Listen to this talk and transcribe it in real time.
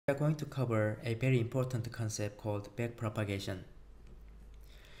We are going to cover a very important concept called backpropagation.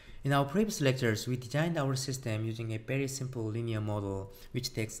 In our previous lectures, we designed our system using a very simple linear model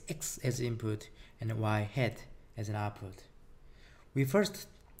which takes x as input and y hat as an output. We first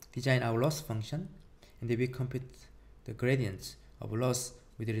design our loss function, and then we compute the gradients of loss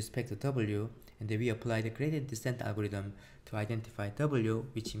with respect to w, and then we apply the gradient descent algorithm to identify w,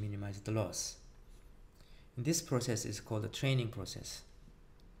 which minimizes the loss. And this process is called the training process.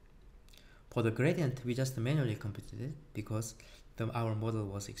 For the gradient, we just manually computed it because our model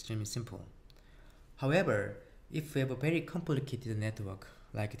was extremely simple. However, if we have a very complicated network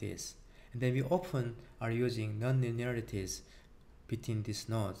like this, and then we often are using non-linearities between these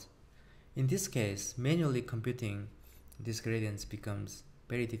nodes. In this case, manually computing these gradients becomes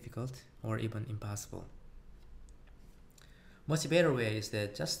very difficult or even impossible. Much better way is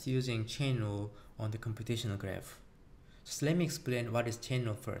that just using chain rule on the computational graph. So let me explain what is chain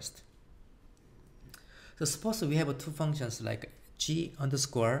rule first. So suppose we have two functions like g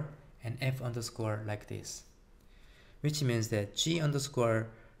underscore and f underscore like this, which means that g underscore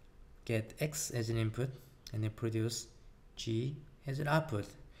get x as an input and then produce g as an output,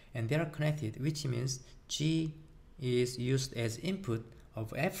 and they are connected, which means g is used as input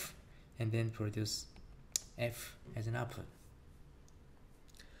of f and then produce f as an output.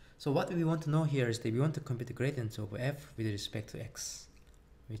 So what we want to know here is that we want to compute the gradients of f with respect to x,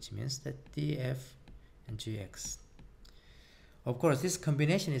 which means that df and gx. Of course, this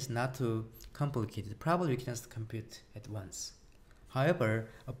combination is not too complicated. Probably we can just compute at once. However,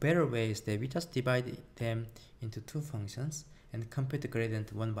 a better way is that we just divide them into two functions and compute the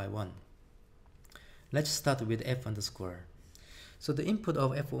gradient one by one. Let's start with f underscore. So the input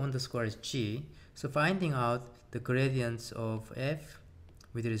of f underscore is g. So finding out the gradients of f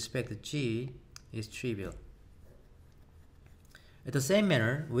with respect to g is trivial. In the same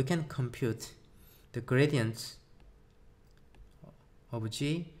manner, we can compute the gradients of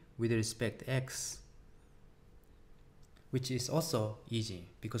g with respect to x, which is also easy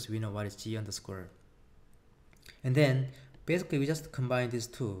because we know what is g underscore. And then basically we just combine these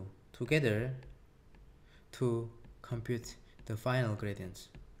two together to compute the final gradients.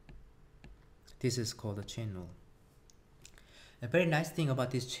 This is called a chain rule. A very nice thing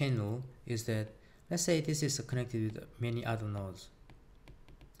about this chain rule is that, let's say this is connected with many other nodes.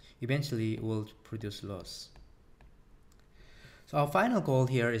 Eventually it will produce loss. So our final goal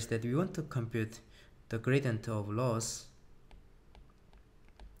here is that we want to compute the gradient of loss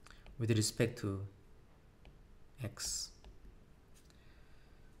with respect to x.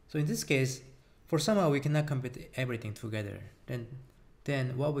 So in this case, for somehow we cannot compute everything together.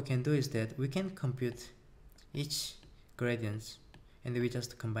 Then what we can do is that we can compute each gradients and we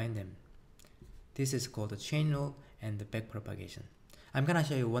just combine them. This is called the chain rule and the backpropagation. I'm gonna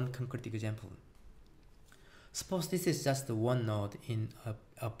show you one concrete example. Suppose this is just one node in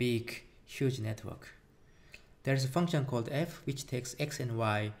a big, huge network. There's a function called f which takes x and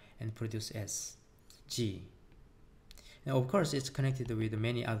y and produces s, g. Now of course it's connected with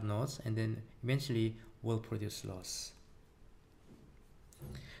many other nodes and then eventually will produce loss.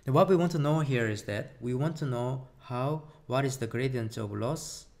 Now what we want to know here is that we want to know what is the gradient of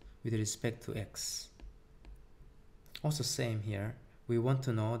loss with respect to x. Also same here, we want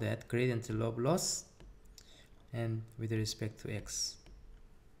to know that gradient of loss and with respect to x.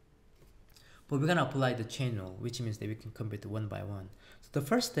 But we're gonna apply the chain rule, which means that we can compute one by one. So the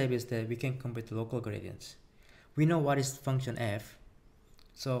first step is that we can compute the local gradients. We know what is function f,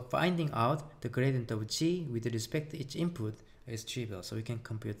 so finding out the gradient of g with respect to each input is trivial, so we can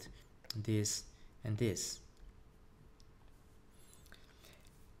compute this and this.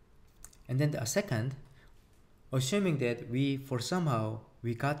 And then the second, assuming that we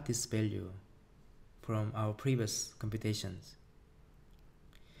got this value from our previous computations,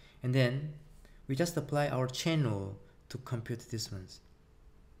 and then we just apply our chain rule to compute these ones,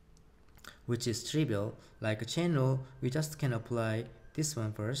 which is trivial. Like a chain rule, we just can apply this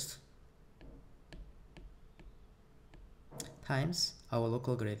one first times our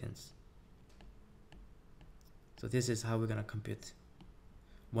local gradients. So this is how we're gonna compute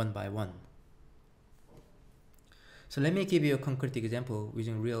one by one. So let me give you a concrete example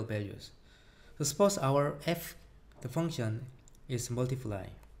using real values. So suppose our f, the function, is multiply.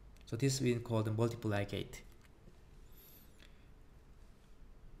 So this we call the multiply gate.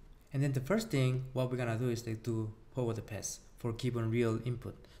 And then the first thing what we're gonna do is to do forward pass for given real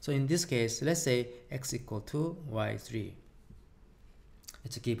input. So in this case, let's say x equal to y 3.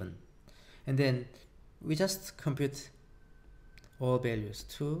 It's a given. And then we just compute all values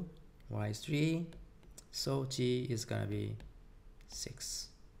 2, y 3, so g is gonna be 6.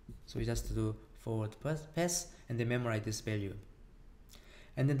 So we just do forward pass and then memorize this value.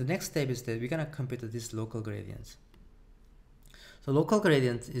 And then the next step is that we're gonna compute this local gradient. So local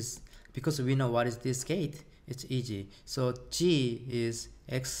gradient is, because we know what is this gate, it's easy. So g is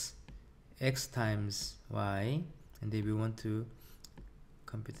x times y, and then we want to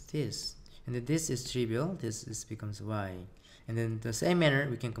compute this. And then this is trivial, this becomes y. And then the same manner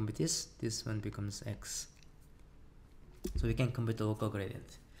we can compute this one becomes x. So we can compute the local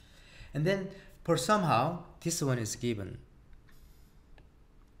gradient. And then for somehow this one is given.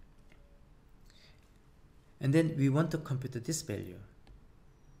 And then we want to compute this value.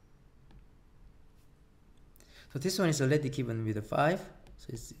 So this one is already given with a 5.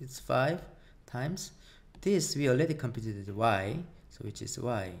 So it's 5 times. This we already computed y, so which is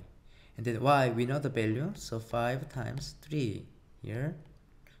y. And then y, we know the value, so 5 times 3 here.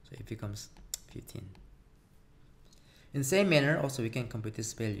 So it becomes 15. In the same manner, also we can compute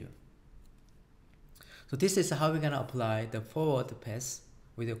this value. So this is how we're going to apply the forward pass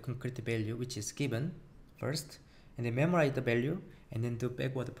with a concrete value which is given first, and then memorize the value, and then do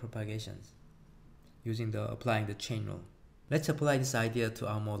backward propagations using applying the chain rule. Let's apply this idea to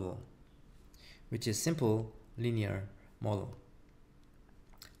our model, which is simple linear model.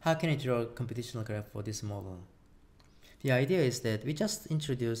 How can I draw a computational graph for this model? The idea is that we just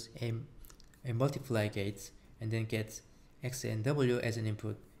introduce a multiply gate and then get x and w as an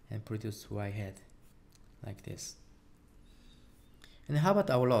input and produce y hat like this. And how about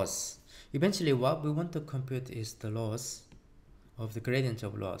our loss? Eventually what we want to compute is the loss of the gradient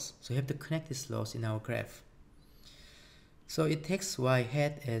of loss. So we have to connect this loss in our graph. So it takes y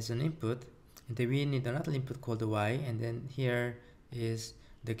hat as an input, and then we need another input called y, and then here is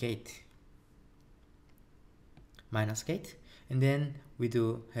the gate, minus gate, and then we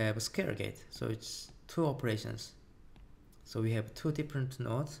do have a square gate. So it's two operations. So we have two different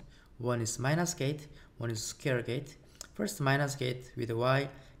nodes. One is minus gate, one is square gate. First minus gate with y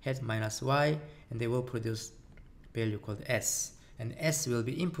hat minus y, and they will produce value called s. And s will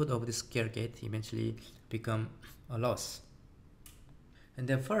be input of the square gate, eventually become a loss. And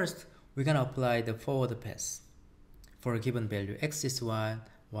then first, we're gonna apply the forward pass for a given value. X is 1,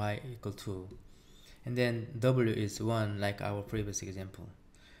 y equal 2. And then w is 1, like our previous example.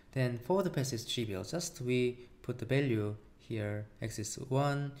 Then forward pass is trivial. Just we put the value here. X is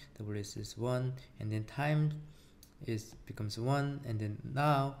 1, w is 1, and then time becomes 1, and then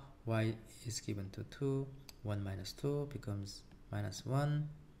now y is given to 2. 1 minus 2 becomes minus 1,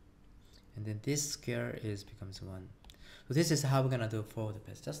 and then this square becomes 1. So this is how we're gonna do forward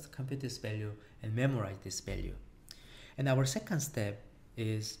pass. Just compute this value and memorize this value. And our second step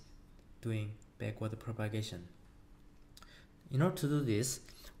is doing backward propagation. In order to do this,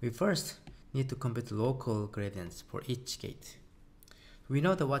 we first need to compute local gradients for each gate. We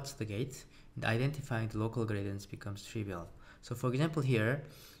know what's the gate, and identifying the local gradients becomes trivial. So for example here,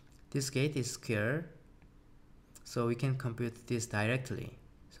 this gate is square, so we can compute this directly.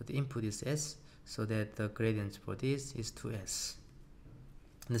 So the input is s, so that the gradient for this is 2s.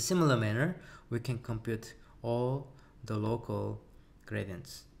 In a similar manner, we can compute all the local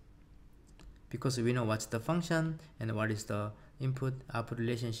gradients, because we know what's the function and what is the input-output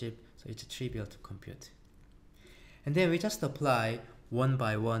relationship, so it's trivial to compute. And then we just apply one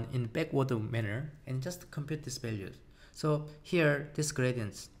by one in backward manner and just compute these values. So here, this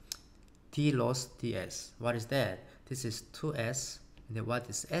gradients, d loss ds, what is that? This is 2s, and then what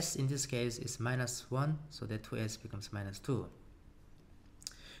is s in this case is minus 1, so that 2s becomes minus 2.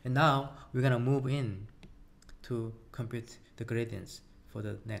 And now we're gonna move in to compute the gradients for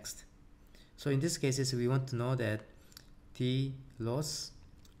the next. So in this case, we want to know that d loss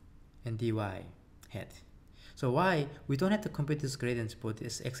and dy hat. So y, we don't have to compute this gradients for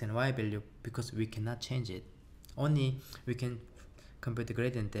this x and y value because we cannot change it. Only we can compute the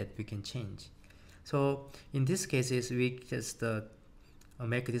gradient that we can change. So in this cases, we just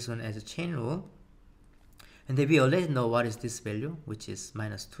make this one as a chain rule, and then we already know what is this value, which is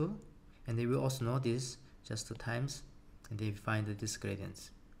minus 2, and then we also know this just 2 times, and then we find this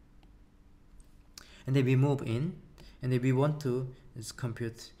gradients. And then we move in, and then we want to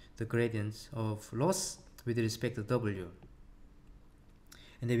compute the gradients of loss with respect to w.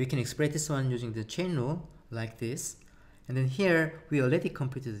 And then we can express this one using the chain rule like this. And then here we already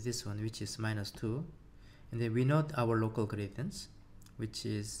computed this one, which is minus 2. And then we know our local gradients, which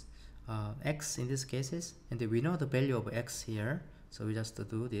is x in these cases. And then we know the value of x here. So we just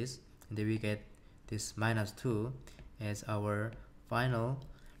do this, and then we get this minus 2 as our final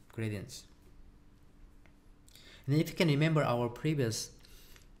gradients. And if you can remember our previous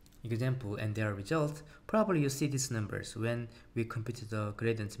example and their result, probably you see these numbers when we compute the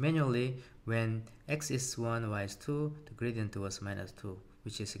gradients manually. When x is 1, y is 2, the gradient was -2,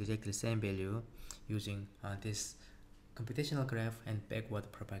 which is exactly the same value using this computational graph and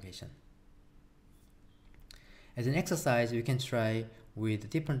backward propagation. As an exercise, you can try with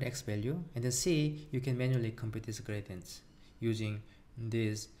different x value and then see you can manually compute these gradients using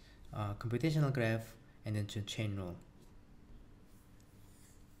this computational graph and then chain rule.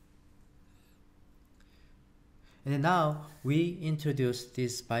 And then now we introduce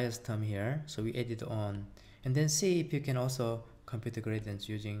this bias term here, so we add it on and then see if you can also compute the gradients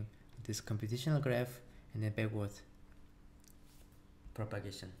using this computational graph and then backward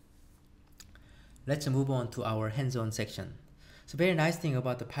propagation. Let's move on to our hands-on section. So very nice thing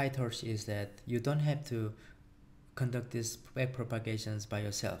about the PyTorch is that you don't have to conduct these back propagations by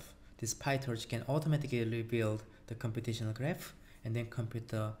yourself. This PyTorch can automatically build the computational graph and then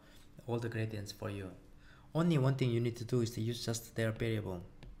compute all the gradients for you. Only one thing you need to do is to use just their variable.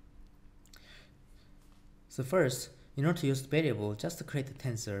 So first, in order to use the variable, just create a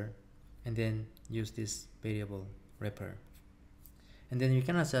tensor and then use this variable wrapper. And then you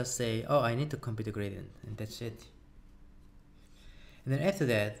cannot just say, oh, I need to compute the gradient, and that's it. And then after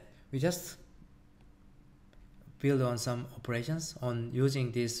that, we just build on some operations on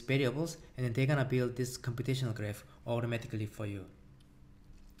using these variables, and then they're gonna build this computational graph automatically for you.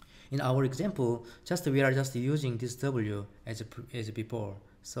 In our example, we are just using this w as before.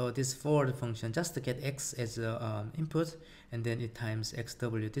 So this forward function just to get x as input, and then it times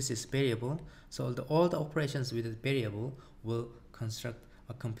xw. This is variable. So all the operations with the variable will construct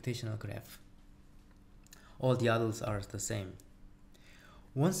a computational graph. All the others are the same.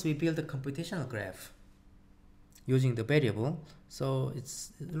 Once we build a computational graph using the variable, so it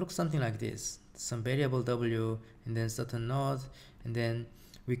looks something like this. Some variable w and then certain node, and then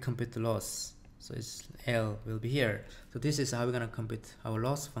we compute the loss. So it's L will be here. So this is how we're gonna compute our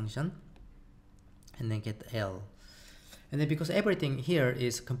loss function and then get L. And then because everything here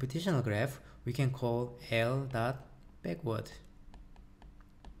is computational graph, we can call L dot backward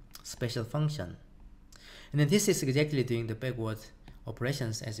special function. And then this is exactly doing the backward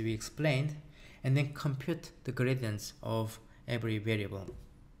operations as we explained, and then compute the gradients of every variable.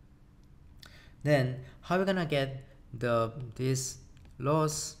 Then how are we gonna get this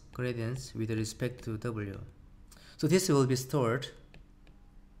loss gradients with respect to w? So this will be stored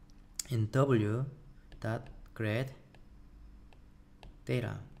in w.grad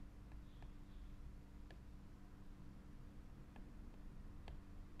data.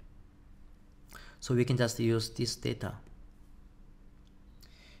 So we can just use this data.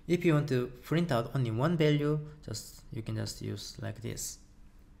 If you want to print out only one value, you can just use like this.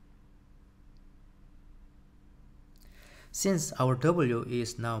 Since our w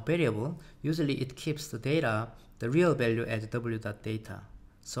is now variable, usually it keeps the data, the real value as w.data.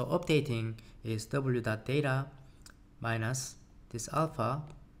 So updating is w.data minus this alpha,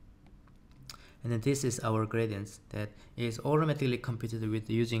 and then this is our gradients that is automatically computed with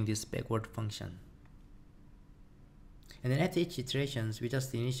using this backward function. And then at each iterations, we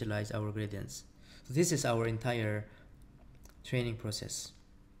just initialize our gradients. So this is our entire training process.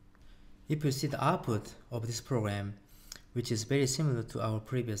 If you see the output of this program, which is very similar to our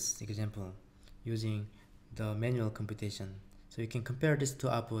previous example using the manual computation. So you can compare this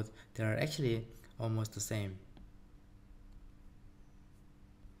to output. They are actually almost the same.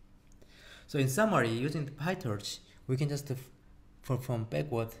 So in summary, using the PyTorch, we can just perform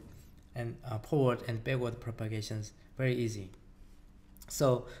backward and forward and backward propagations very easy.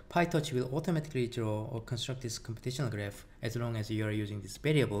 So PyTorch will automatically draw or construct this computational graph as long as you are using this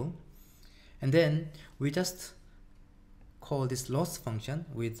variable. And then we just call this loss function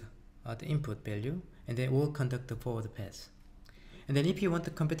with the input value, and then we'll conduct the forward pass. And then if you want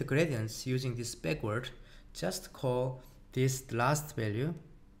to compute the gradients using this backward, just call this last value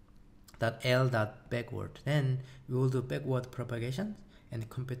 .l.backward. Then we will do backward propagation and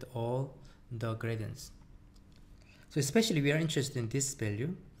compute all the gradients. So especially we are interested in this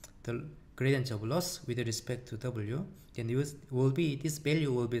value, the gradient of loss with respect to w. Then this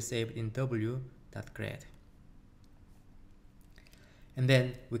value will be saved in w.grad. And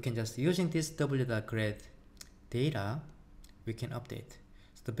then we can just using this w.grad data, we can update.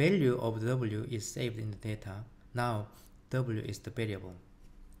 So the value of w is saved in the data. Now w is the variable.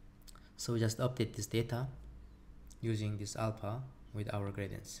 So we just update this data using this alpha with our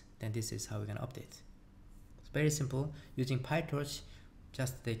gradients. Then this is how we're gonna update. It's very simple. Using PyTorch,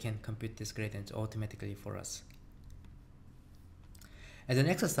 just they can compute this gradients automatically for us. As an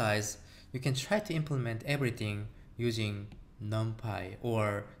exercise, you can try to implement everything using NumPy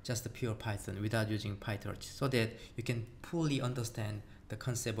or just the pure Python without using PyTorch, so that you can fully understand the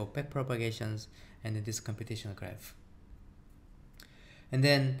concept of backpropagations and this computational graph. And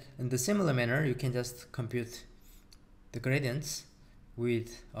then in the similar manner, you can just compute the gradients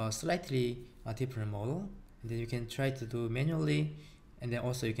with a slightly different model, and then you can try to do manually, and then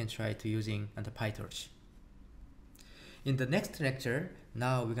also you can try to using the PyTorch. In the next lecture,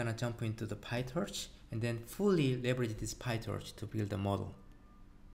 now we're gonna jump into the PyTorch and then fully leverage this PyTorch to build a model.